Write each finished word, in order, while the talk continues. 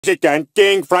it done,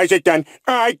 ding, fries it done.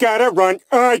 I gotta run,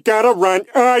 I gotta run,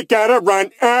 I gotta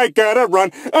run, I gotta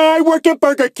run. I work at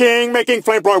Burger King making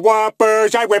flamboyant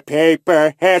whoppers. I wear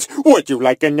paper hats. Would you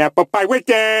like an apple pie with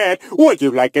that? Would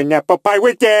you like an apple pie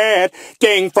with that?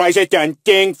 Ding, fries it done,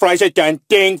 ding, fries it done,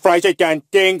 ding, fries it done,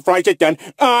 ding, fries it done.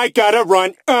 I gotta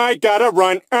run, I gotta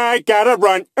run, I gotta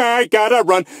run, I gotta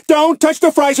run. Don't touch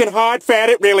the fries in hot fat,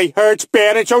 it really hurts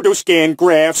bad, and so do skin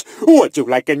grafts. Would you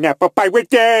like an apple pie with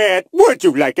that? Would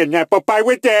you like an apple pie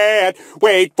with that?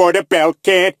 Wait for the bell,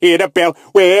 can't hear the bell.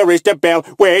 Where is the bell?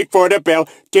 Wait for the bell.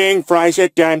 Ding, fries are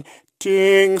done.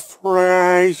 Ding,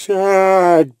 fries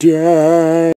are done.